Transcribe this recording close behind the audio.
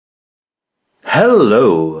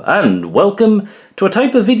Hello and welcome to a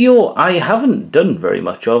type of video I haven't done very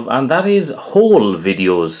much of, and that is haul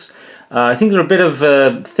videos. I think they're a bit of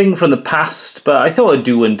a thing from the past, but I thought I'd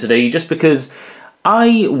do one today just because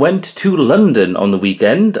I went to London on the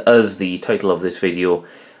weekend, as the title of this video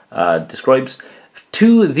describes,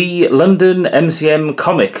 to the London MCM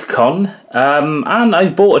Comic Con, and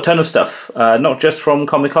I've bought a ton of stuff, not just from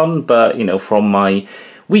Comic Con, but you know, from my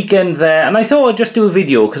weekend there, and I thought I'd just do a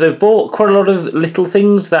video because I've bought quite a lot of little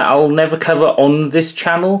things that I'll never cover on this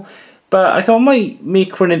channel, but I thought I might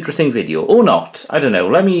make for an interesting video, or not, I don't know.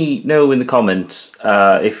 Let me know in the comments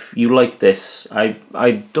if you like this. I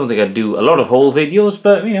don't think I'd do a lot of haul videos,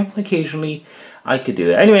 but you know, occasionally I could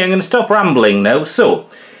do it. Anyway, I'm going to stop rambling now. So,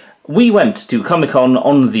 we went to Comic Con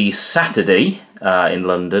on the Saturday in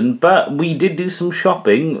London, but we did do some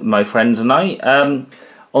shopping, my friends and I,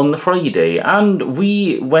 on the Friday, and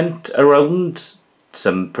we went around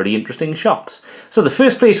some pretty interesting shops. So the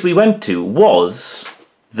first place we went to was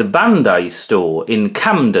the Bandai store in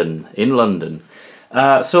Camden in London.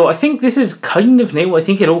 So I think this is kind of new. I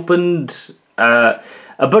think it opened about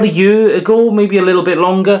a year ago, maybe a little bit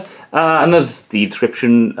longer. And as the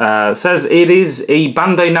description says, it is a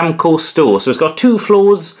Bandai Namco store. So it's got two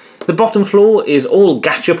floors. The bottom floor is all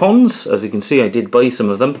gachapons. As you can see, I did buy some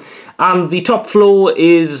of them. And the top floor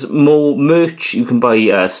is more merch. You can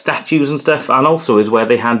buy statues and stuff, and also is where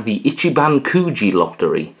they had the Ichiban Kuji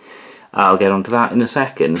lottery. I'll get onto that in a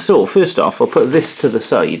second. So first off, I'll put this to the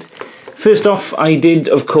side. First off, I did,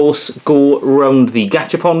 of course, go around the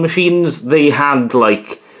gachapon machines. They had,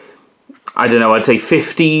 like, I don't know, I'd say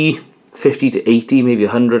 50 to 80, maybe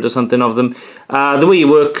 100 or something of them. The way it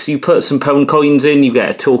works, you put some pound coins in, you get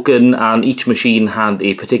a token, and each machine had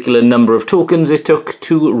a particular number of tokens it took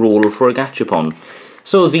to roll for a gachapon.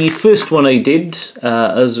 So the first one I did,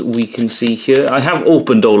 as we can see here, I have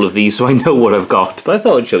opened all of these so I know what I've got, but I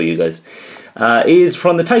thought I'd show you guys, is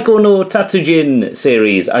from the Taiko no Tatsujin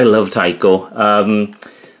series. I love Taiko.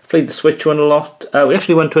 Played the Switch one a lot. We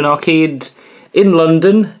actually went to an arcade in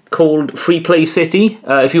London called Free Play City.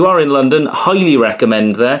 If you are in London, highly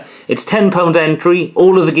recommend there. It's £10 entry,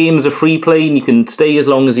 all of the games are free play and you can stay as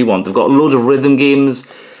long as you want. They've got loads of rhythm games,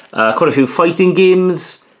 quite a few fighting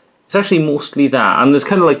games. It's actually mostly that, and there's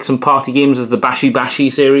kind of like some party games as the Bashi Bashi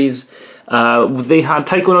series. They had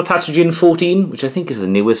Taiko no Tatsujin 14, which I think is the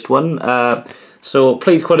newest one. So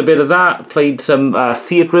played quite a bit of that, played some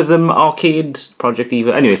Theatre Rhythm Arcade, Project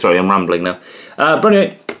Eva. Anyway, sorry, I'm rambling now. But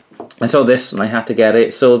anyway, I saw this and I had to get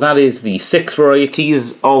it. So that is the 6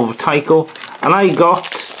 varieties of Taiko. And I got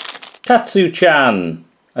Katsu-chan.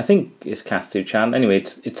 I think it's Katsu-chan. Anyway,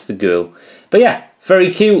 it's the girl. But yeah,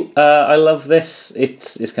 very cute. I love this.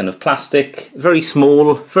 It's kind of plastic. Very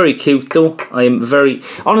small. Very cute though. I am very...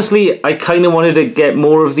 Honestly, I kind of wanted to get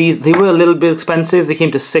more of these. They were a little bit expensive. They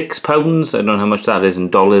came to £6. I don't know how much that is in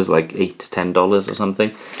dollars. Like $8 to $10 or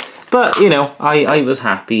something. But, you know, I was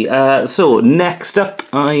happy. So, next up,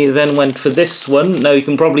 I then went for this one. Now, you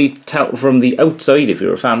can probably tell from the outside if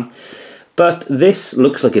you're a fan. But this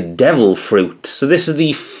looks like a devil fruit. So this is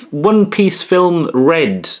the One Piece Film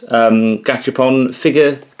Red gachapon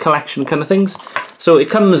figure collection kind of things. So it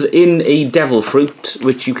comes in a devil fruit,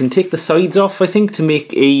 which you can take the sides off, I think, to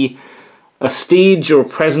make a stage or a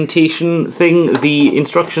presentation thing. The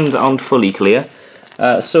instructions aren't fully clear.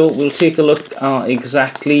 So we'll take a look at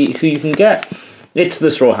exactly who you can get. It's the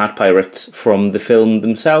Straw Hat Pirates from the film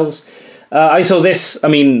themselves. I saw this, I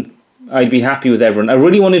mean, I'd be happy with everyone. I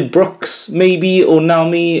really wanted Brooks, maybe, or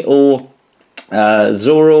Nami, or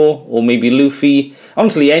Zoro, or maybe Luffy.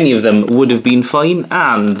 Honestly, any of them would have been fine.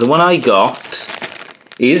 And the one I got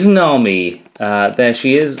is Nami. There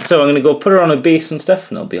she is. So I'm going to go put her on a base and stuff,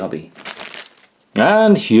 and I'll be hobby.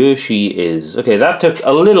 And here she is. Okay, that took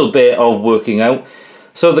a little bit of working out.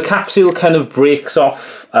 So the capsule kind of breaks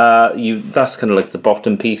off. That's kind of like the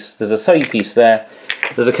bottom piece. There's a side piece there.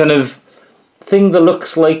 There's a kind of thing that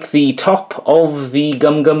looks like the top of the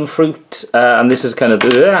Gum Gum fruit. And this is kind of,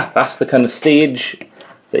 that's the kind of stage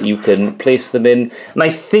that you can place them in. And I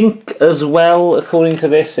think as well, according to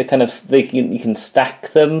this, it kind of you can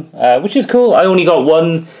stack them, which is cool. I only got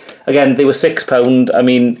one. Again, they were £6. I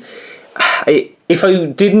mean, if I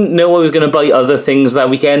didn't know I was going to buy other things that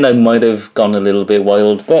weekend, I might have gone a little bit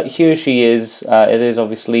wild. But here she is. It is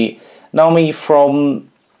obviously Nami from,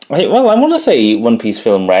 well, I want to say One Piece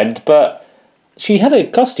Film Red, but she had a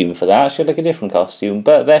costume for that. She had like a different costume.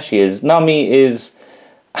 But there she is. Nami is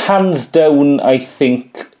hands down, I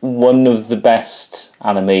think, one of the best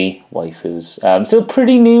anime waifus. Still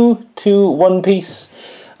pretty new to One Piece.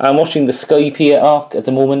 I'm watching the Skypiea arc at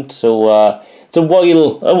the moment, so it's a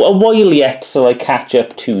while yet, so I catch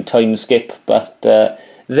up to time skip. But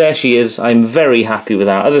there she is. I'm very happy with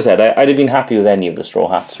that. As I said, I'd have been happy with any of the straw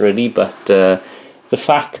hats really, but the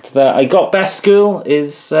fact that I got Best Girl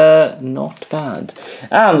is not bad.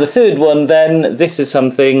 And the third one then, this is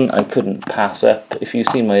something I couldn't pass up. If you've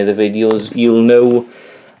seen my other videos, you'll know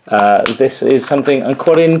this is something I'm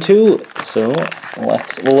quite into. So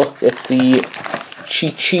let's look at the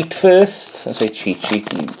cheat sheet first. I say cheat sheet,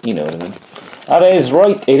 you know what I mean. That is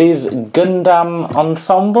right, it is Gundam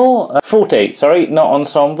Ensemble. Forte, sorry, not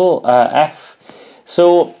Ensemble, F.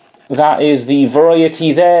 So that is the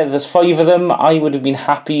variety there. There's 5 of them. I would have been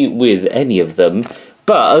happy with any of them.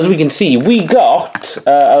 But as we can see, we got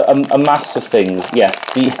a mass of things. Yes,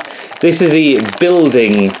 this is a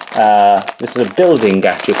building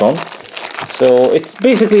Gachapon. So it's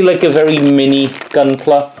basically like a very mini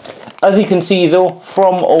Gunpla. As you can see though,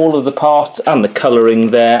 from all of the parts and the colouring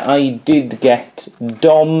there, I did get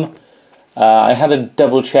Dom. I had a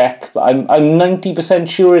double check, but I'm 90%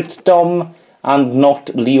 sure it's Dom and not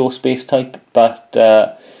Leo space type, but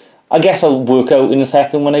I guess I'll work out in a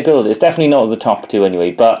second when I build it. It's definitely not the top 2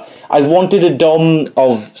 anyway, but I've wanted a Dom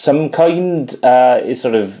of some kind. It's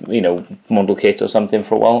sort of, you know, model kit or something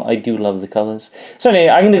for a while. I do love the colours. So anyway,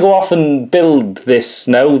 I'm going to go off and build this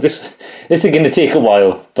now. This is going to take a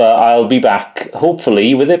while, but I'll be back,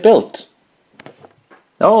 hopefully, with it built.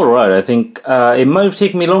 Alright, I think it might have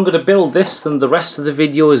taken me longer to build this than the rest of the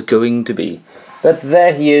video is going to be. But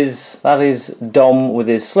there he is. That is Dom with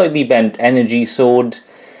his slightly bent energy sword.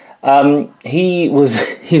 He was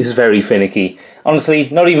very finicky. Honestly,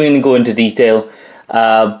 not even going to go into detail.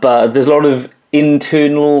 But there's a lot of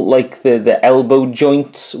internal, like the elbow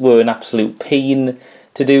joints were an absolute pain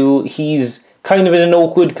to do. He's kind of in an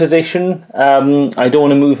awkward position. I don't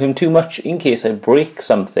want to move him too much in case I break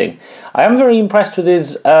something. I am very impressed with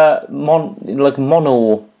his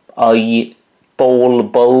mono eye ball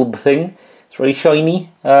bulb thing. It's very shiny.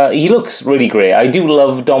 He looks really great. I do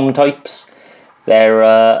love Dom types. They're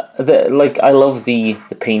like, I love the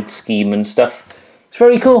paint scheme and stuff. It's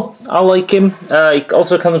very cool. I like him. It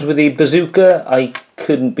also comes with a bazooka. I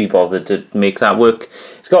couldn't be bothered to make that work.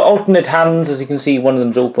 It's got alternate hands, as you can see. One of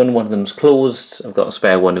them's open, one of them's closed. I've got a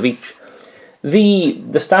spare one of each. The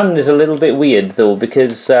stand is a little bit weird though,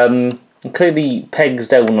 because it clearly pegs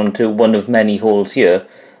down onto one of many holes here.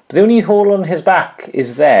 But the only hole on his back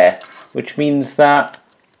is there, which means that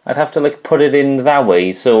I'd have to like put it in that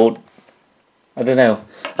way. So I don't know.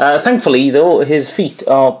 Thankfully though, his feet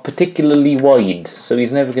are particularly wide, so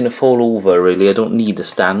he's never going to fall over really. I don't need a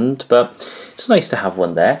stand, but it's nice to have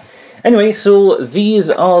one there. Anyway, so these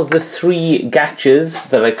are the 3 gachas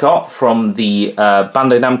that I got from the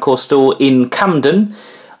Bandai Namco store in Camden.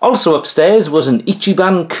 Also upstairs was an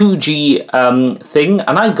Ichiban Kuji thing,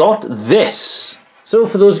 and I got this. So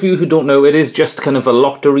for those of you who don't know, it is just kind of a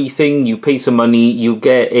lottery thing. You pay some money, you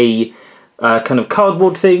get a kind of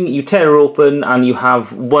cardboard thing, you tear it open, and you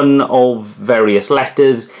have one of various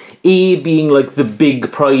letters. A being like the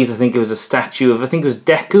big prize. I think it was a statue of, I think it was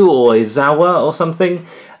Deku or Izawa or something.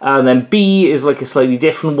 And then B is like a slightly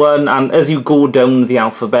different one, and as you go down the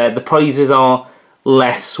alphabet, the prizes are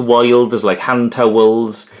less wild. There's like hand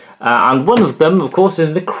towels, and one of them, of course, is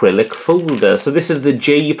an acrylic folder. So this is the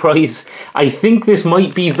J prize. I think this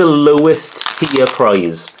might be the lowest tier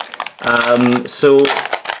prize.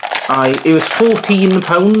 It was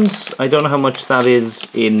 £14. I don't know how much that is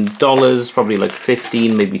in dollars, probably like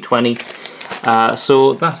 15, maybe 20.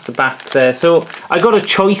 So that's the back there. So I got a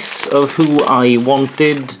choice of who I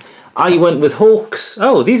wanted. I went with Hawks.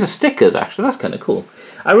 Oh, these are stickers actually, that's kind of cool.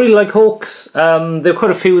 I really like Hawks. There were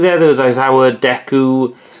quite a few there. There was Aizawa,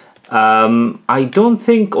 Deku. I don't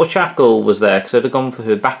think Ochako was there because I'd have gone for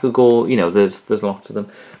her. Bakugo, you know, there's lots of them.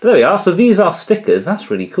 But there we are. So these are stickers. That's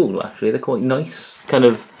really cool actually. They're quite nice, kind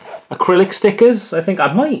of acrylic stickers. I think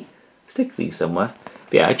I might stick these somewhere.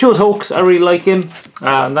 But yeah, I chose Hawks. I really like him.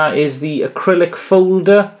 And that is the acrylic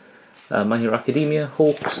folder. My Hero Academia,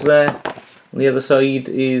 Hawks there. On the other side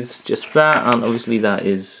is just that, and obviously that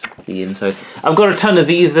is the inside. I've got a ton of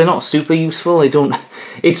these. They're not super useful.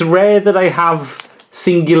 It's rare that I have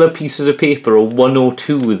singular pieces of paper or 1 or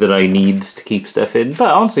 2 that I need to keep stuff in.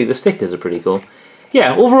 But honestly, the stickers are pretty cool.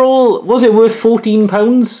 Yeah, overall, was it worth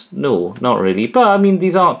 £14? No, not really. But I mean,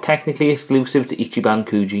 these aren't technically exclusive to Ichiban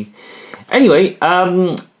Kuji. Anyway,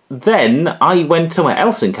 then I went somewhere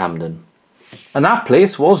else in Camden. And that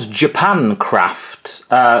place was Japan Craft.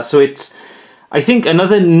 So it's, I think,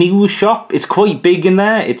 another new shop. It's quite big in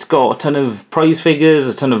there. It's got a ton of prize figures,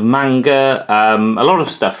 a ton of manga, a lot of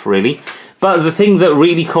stuff really. But the thing that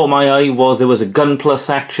really caught my eye was there was a Gunpla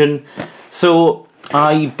section. So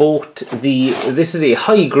I bought this is a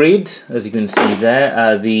high grade, as you can see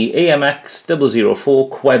there, the AMX004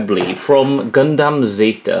 Quebly from Gundam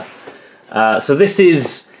Zeta. So this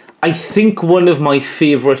is, I think, one of my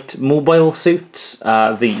favourite mobile suits.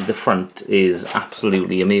 The front is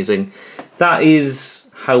absolutely amazing. That is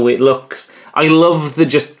how it looks. I love the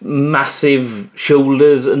just massive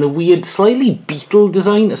shoulders and the weird, slightly beetle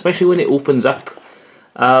design, especially when it opens up.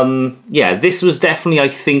 Yeah, this was definitely, I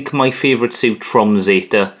think, my favourite suit from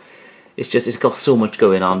Zeta. It's got so much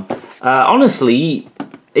going on. Honestly,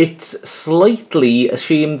 it's slightly a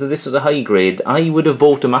shame that this is a high grade. I would have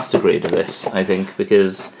bought a master grade of this, I think,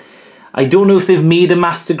 because I don't know if they've made a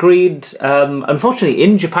master grade. Unfortunately,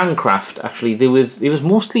 in Japan Craft, actually, it was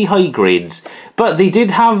mostly high grades, but they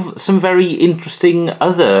did have some very interesting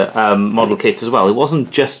other model kits as well. It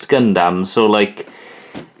wasn't just Gundam, so like,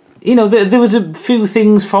 you know, there was a few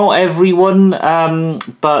things for everyone,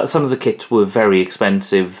 but some of the kits were very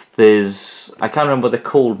expensive. I can't remember what they're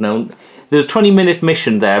called now. There was 20-minute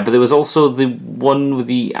mission there, but there was also the one with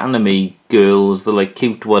the anime girls, the like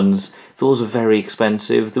cute ones. Those are very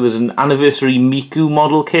expensive. There was an anniversary Miku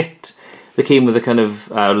model kit that came with a kind of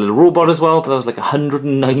little robot as well, but that was like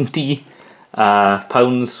 190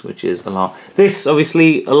 pounds, which is a lot. This,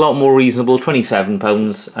 obviously, a lot more reasonable.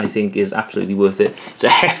 £27, I think, is absolutely worth it. It's a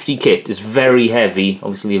hefty kit. It's very heavy.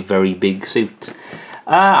 Obviously, a very big suit.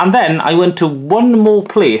 And then I went to one more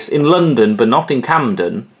place in London, but not in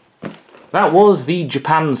Camden. That was the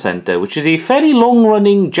Japan Centre, which is a fairly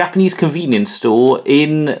long-running Japanese convenience store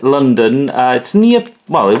in London. It's near,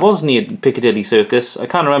 well, it was near Piccadilly Circus. I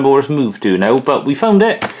can't remember where it's moved to now, but we found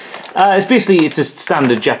it. It's a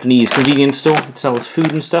standard Japanese convenience store. It sells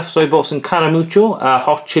food and stuff, so I bought some Caramucho,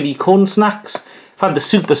 hot chili corn snacks. I've had the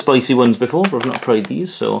super spicy ones before, but I've not tried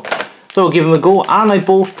these, so I'll give them a go. And I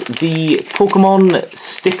bought the Pokemon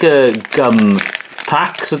sticker gum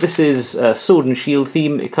pack. So this is Sword and Shield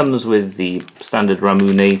theme. It comes with the standard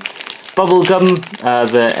Ramune bubble gum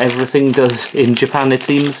that everything does in Japan, it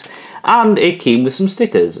seems. And it came with some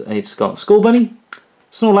stickers. It's got Skull Bunny,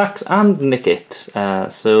 Snorlax and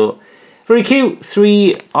Nickit. So very cute.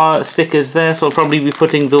 3 stickers there, so I'll probably be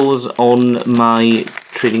putting those on my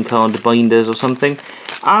trading card binders or something.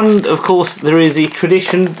 And of course there is a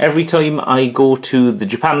tradition every time I go to the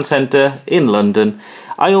Japan Centre in London.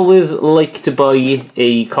 I always like to buy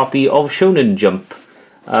a copy of Shonen Jump.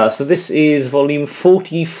 So this is volume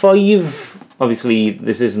 45. Obviously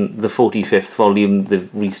this isn't the 45th volume, they've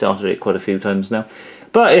restarted it quite a few times now.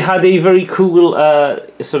 But it had a very cool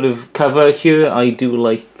sort of cover here. I do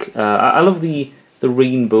like, I love the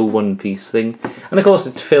rainbow One Piece thing. And of course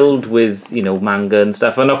it's filled with, you know, manga and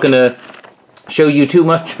stuff. I'm not going to show you too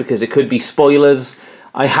much because it could be spoilers.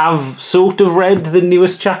 I have sort of read the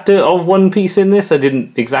newest chapter of One Piece in this. I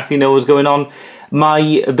didn't exactly know what was going on. My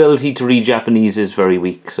ability to read Japanese is very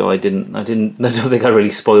weak, so I don't think I really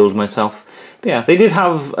spoiled myself. But yeah, they did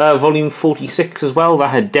have volume 46 as well. That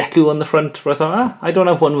had Deku on the front, but I thought, I don't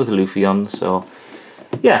have one with Luffy on, so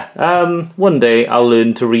yeah, one day I'll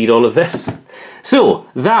learn to read all of this. So,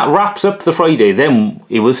 that wraps up the Friday. Then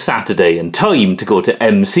it was Saturday, and time to go to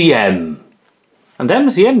MCM. And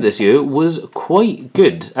MCM this year was quite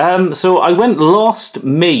good. So I went last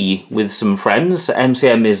May with some friends.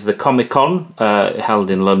 MCM is the Comic-Con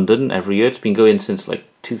held in London every year. It's been going since like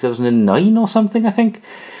 2009 or something, I think.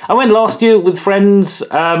 I went last year with friends,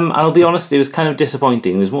 and I'll be honest, it was kind of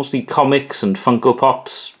disappointing. It was mostly comics and Funko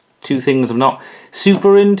Pops, 2 things I'm not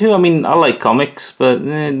super into. I mean, I like comics, but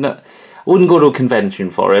I wouldn't go to a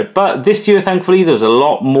convention for it. But this year, thankfully, there was a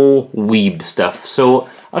lot more weeb stuff. So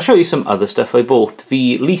I'll show you some other stuff I bought.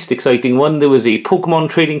 The least exciting one, there was a Pokemon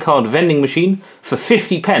trading card vending machine. For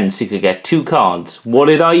 50p you could get 2 cards. What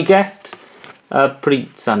did I get? Pretty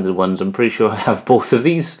standard ones. I'm pretty sure I have both of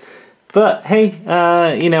these. But hey,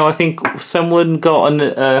 you know, I think someone got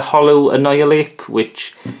a Hollow Annihilate,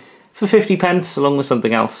 which for 50p, along with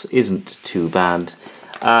something else, isn't too bad.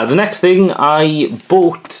 The next thing, I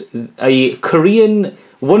bought a Korean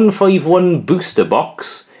 151 booster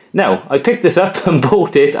box. Now, I picked this up and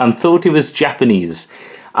bought it and thought it was Japanese.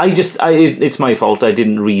 It's my fault, I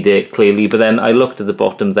didn't read it clearly, but then I looked at the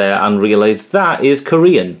bottom there and realised that is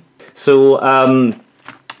Korean. So, I'm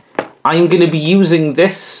going to be using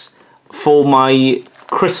this for my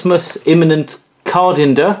Christmas imminent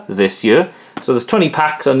calendar this year. So there's 20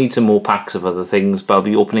 packs, I need some more packs of other things, but I'll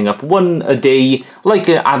be opening up one a day, like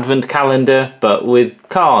an advent calendar, but with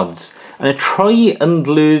cards. And I try and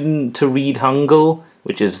learn to read Hangul,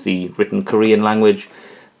 which is the written Korean language.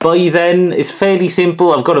 By then, it's fairly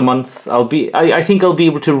simple. I've got a month. I think I'll be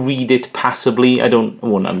able to read it passably. I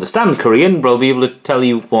won't understand Korean, but I'll be able to tell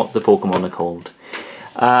you what the Pokemon are called.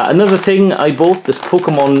 Another thing I bought, this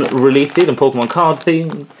Pokemon related and Pokemon card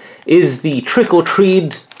thing, is the Trick or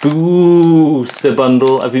Treat Booster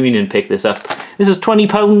Bundle. I've been meaning to pick this up. This is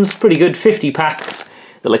 £20, pretty good, 50 packs.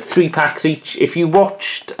 They're like 3 packs each. If you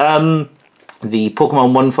watched the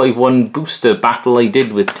Pokemon 151 booster battle I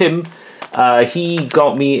did with Tim, he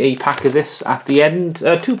got me a pack of this at the end,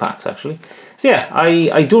 2 packs actually. So yeah,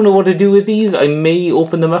 I don't know what to do with these. I may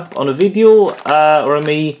open them up on a video, or I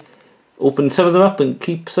may open some of them up and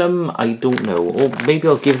keep some, I don't know. Or maybe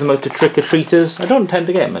I'll give them out to trick-or-treaters. I don't tend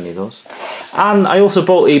to get many of those. And I also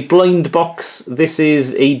bought a blind box. This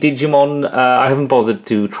is a Digimon, I haven't bothered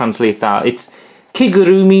to translate that. It's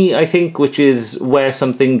Kigurumi, I think, which is where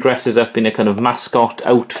something dresses up in a kind of mascot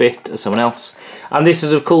outfit as someone else. And this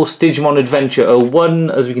is, of course, Digimon Adventure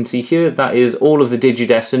 01, as we can see here. That is all of the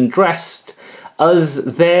Digidestined dressed as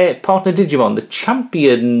their partner Digimon, the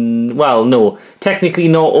champion. Well, no, technically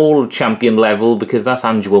not all champion level, because that's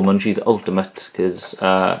Angelwoman, she's ultimate, because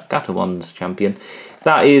Gatomon's champion.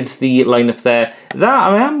 That is the lineup there. That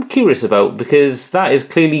I am curious about, because that is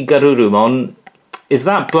clearly Garurumon. Is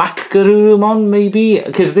that Black Garurumon, maybe?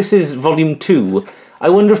 Because this is Volume 2. I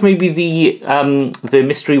wonder if maybe the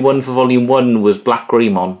mystery one for Volume 1 was Black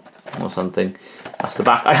Greymon or something. That's the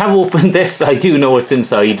back. I have opened this, I do know what's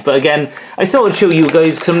inside, but again, I thought I'd show you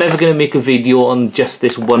guys, because I'm never going to make a video on just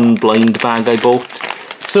this one blind bag I bought.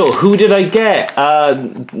 So, who did I get?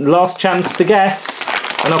 Last chance to guess.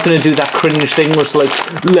 I'm not going to do that cringe thing where it's like,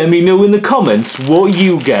 let me know in the comments what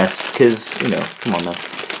you guessed, because, you know, come on now.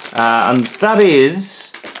 And that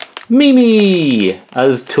is Mimi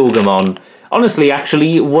as Togemon. Honestly,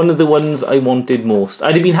 actually, one of the ones I wanted most.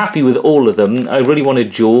 I'd have been happy with all of them. I really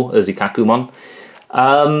wanted Joe as Ikakumon.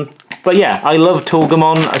 But yeah, I love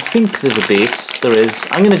Togemon. I think there's a base. There is.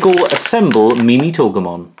 I'm going to go assemble Mimi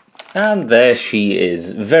Togemon. And there she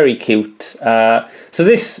is. Very cute. So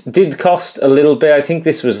this did cost a little bit. I think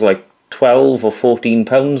this was like 12 or 14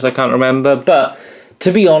 pounds. I can't remember. But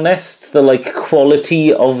to be honest, the like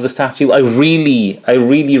quality of the statue, I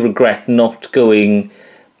really regret not going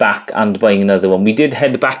back and buying another one. We did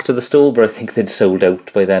head back to the store, but I think they'd sold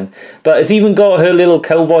out by then. But it's even got her little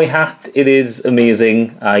cowboy hat. It is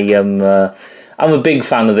amazing. I'm a big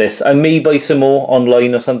fan of this. I may buy some more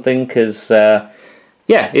online or something, because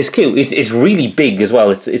yeah, it's cute. It's really big as well.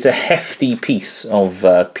 It's a hefty piece of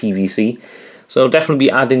PVC. So I'll definitely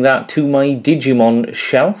be adding that to my Digimon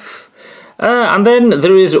shelf. And then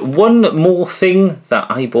there is one more thing that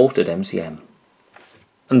I bought at MCM.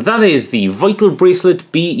 And that is the Vital Bracelet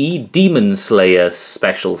BE Demon Slayer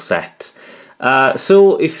special set.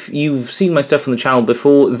 So if you've seen my stuff on the channel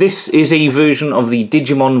before, this is a version of the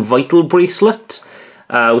Digimon Vital Bracelet,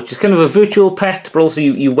 which is kind of a virtual pet, but also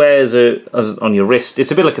you wear as on your wrist.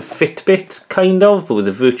 It's a bit like a Fitbit, kind of, but with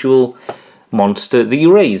a virtual monster that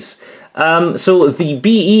you raise. So the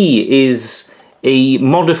BE is a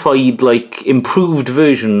modified, like, improved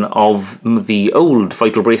version of the old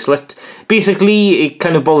Vital Bracelet. Basically, it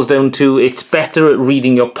kind of boils down to it's better at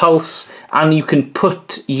reading your pulse, and you can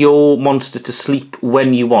put your monster to sleep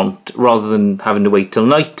when you want, rather than having to wait till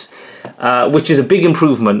night, which is a big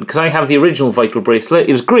improvement, because I have the original Vital Bracelet.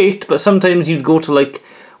 It was great, but sometimes you'd go to, like,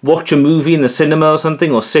 watch a movie in the cinema or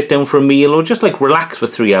something, or sit down for a meal, or just, like, relax for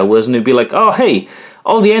 3 hours, and it'd be like, oh, hey,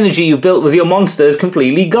 all the energy you built with your monster is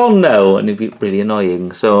completely gone now, and it'd be really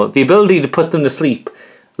annoying. So the ability to put them to sleep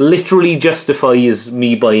literally justifies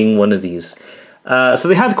me buying one of these. So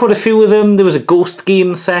they had quite a few of them. There was a Ghost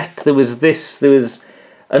Game set, there was this, there was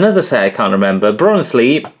another set I can't remember, but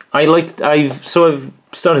honestly, I've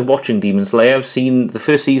started watching Demon Slayer. I've seen the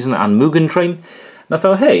first season and Mugen Train, and I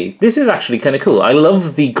thought, hey, this is actually kind of cool. I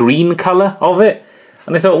love the green colour of it.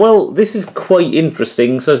 And I thought, well, this is quite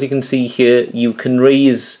interesting. So as you can see here, you can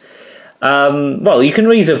raise, you can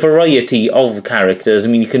raise a variety of characters. I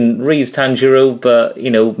mean, you can raise Tanjiro, but, you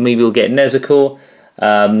know, maybe you'll get Nezuko.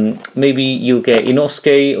 Maybe you'll get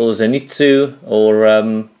Inosuke or Zenitsu,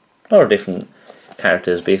 or different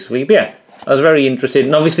characters, basically. But yeah, I was very interested.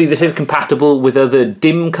 And obviously this is compatible with other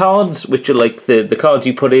DIM cards, which are like the cards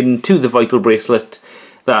you put into the Vital Bracelet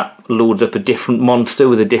that loads up a different monster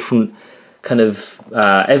with a different kind of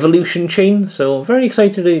evolution chain. So very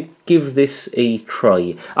excited to give this a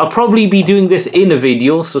try. I'll probably be doing this in a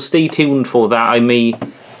video, so stay tuned for that. I may,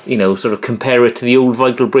 you know, sort of compare it to the old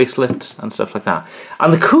Vital Bracelet and stuff like that.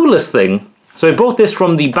 And the coolest thing, so I bought this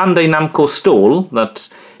from the Bandai Namco stall. That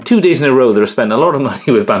 2 days in a row that I spent a lot of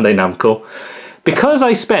money with Bandai Namco. Because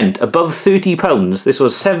I spent above £30, this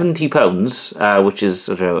was £70, which is,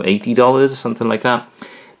 I don't know, $80, something like that.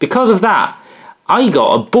 Because of that, I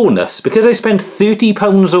got a bonus. Because I spent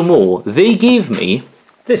 £30 or more, they gave me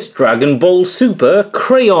this Dragon Ball Super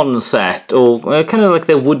crayon set, or kind of like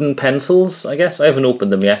their wooden pencils, I guess. I haven't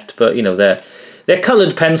opened them yet, but you know, they're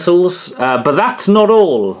coloured pencils, but that's not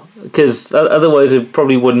all, because otherwise I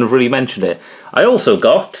probably wouldn't have really mentioned it. I also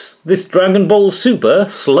got this Dragon Ball Super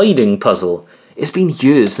sliding puzzle. It's been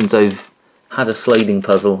years since I've had a sliding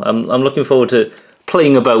puzzle. I'm looking forward to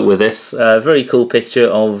playing about with this. Very cool picture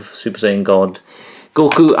of Super Saiyan God,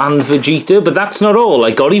 Goku and Vegeta, but that's not all.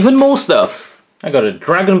 I got even more stuff. I got a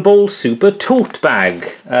Dragon Ball Super tote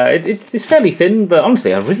bag. It's fairly thin, but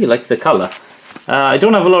honestly I really like the colour. I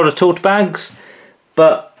don't have a lot of tote bags,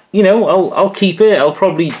 but you know, I'll keep it. I'll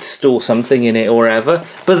probably store something in it or whatever.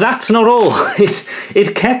 But that's not all.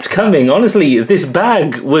 It kept coming. Honestly, this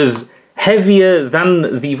bag was heavier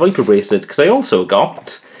than the Vital Bracelet, because I also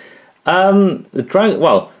got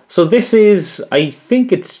so this is, I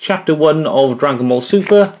think it's Chapter 1 of Dragon Ball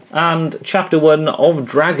Super and Chapter 1 of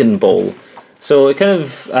Dragon Ball. So it kind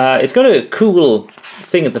of it's got a cool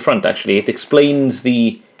thing at the front. Actually, it explains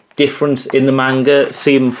the difference in the manga.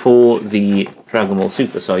 Same for the Dragon Ball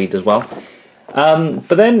Super side as well.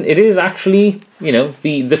 But then it is actually, you know,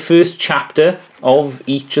 the first chapter of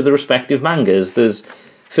each of the respective mangas. There's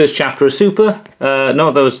first chapter of Super.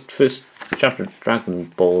 No, that was first chapter of Dragon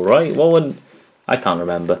Ball, right? What one? I can't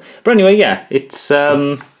remember. But anyway, yeah, it's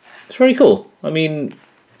very cool. I mean,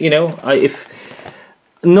 you know, if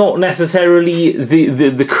not necessarily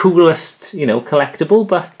the coolest, you know, collectible,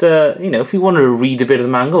 but you know, if you want to read a bit of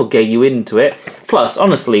the manga or get you into it. Plus,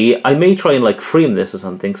 honestly, I may try and like frame this or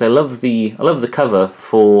something, because I love the cover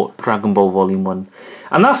for Dragon Ball Volume 1.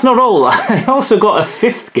 And that's not all. I also got a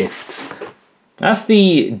fifth gift. That's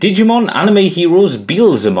the Digimon Anime Heroes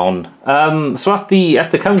Beelzemon. So at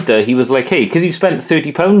the counter, he was like, hey, because you spent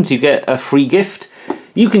 £30, you get a free gift.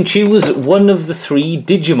 You can choose one of the 3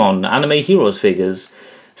 Digimon Anime Heroes figures.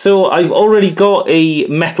 So I've already got a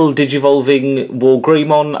Metal Digivolving War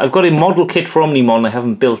Greymon. I've got a model kit for Omnimon I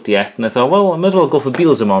haven't built yet. And I thought, well, I might as well go for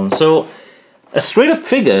Beelzemon. So a straight up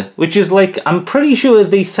figure, which is like, I'm pretty sure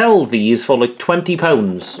they sell these for like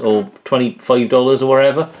 £20 or $25 or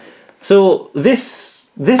whatever. So this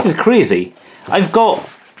is crazy. I've got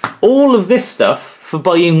all of this stuff for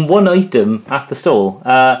buying one item at the stall,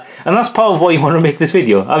 and that's part of why I want to make this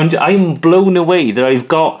video. I'm blown away that I've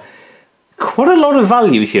got quite a lot of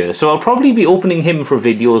value here. So I'll probably be opening him for a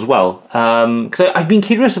video as well, because I've been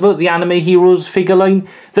curious about the Anime Heroes figure line.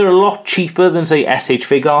 They're a lot cheaper than say SH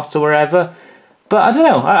Figuarts or wherever. But I don't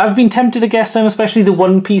know, I've been tempted to guess them, especially the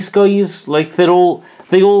One Piece guys. Like, they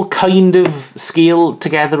all kind of scale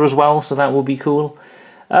together as well, so that will be cool.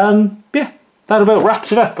 Yeah, that about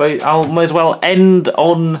wraps it up. I'll might as well end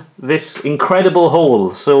on this incredible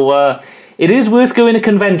haul. So it is worth going to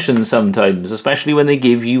conventions sometimes, especially when they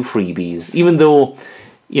give you freebies. Even though,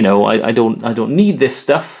 you know, I don't need this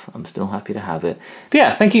stuff, I'm still happy to have it. But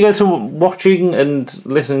yeah, thank you guys for watching and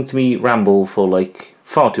listening to me ramble for like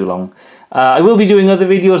far too long. I will be doing other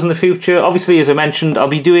videos in the future. Obviously, as I mentioned, I'll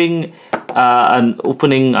be doing an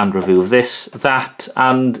opening and review of this, that,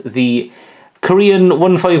 and the Korean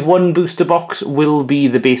 151 booster box will be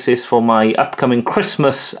the basis for my upcoming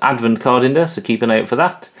Christmas advent calendar, so keep an eye out for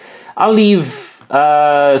that. I'll leave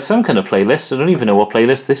some kind of playlist. I don't even know what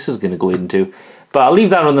playlist this is going to go into, but I'll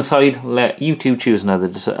leave that on the side, let you two choose another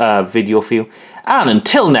video for you. And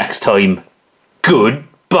until next time,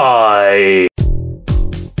 goodbye!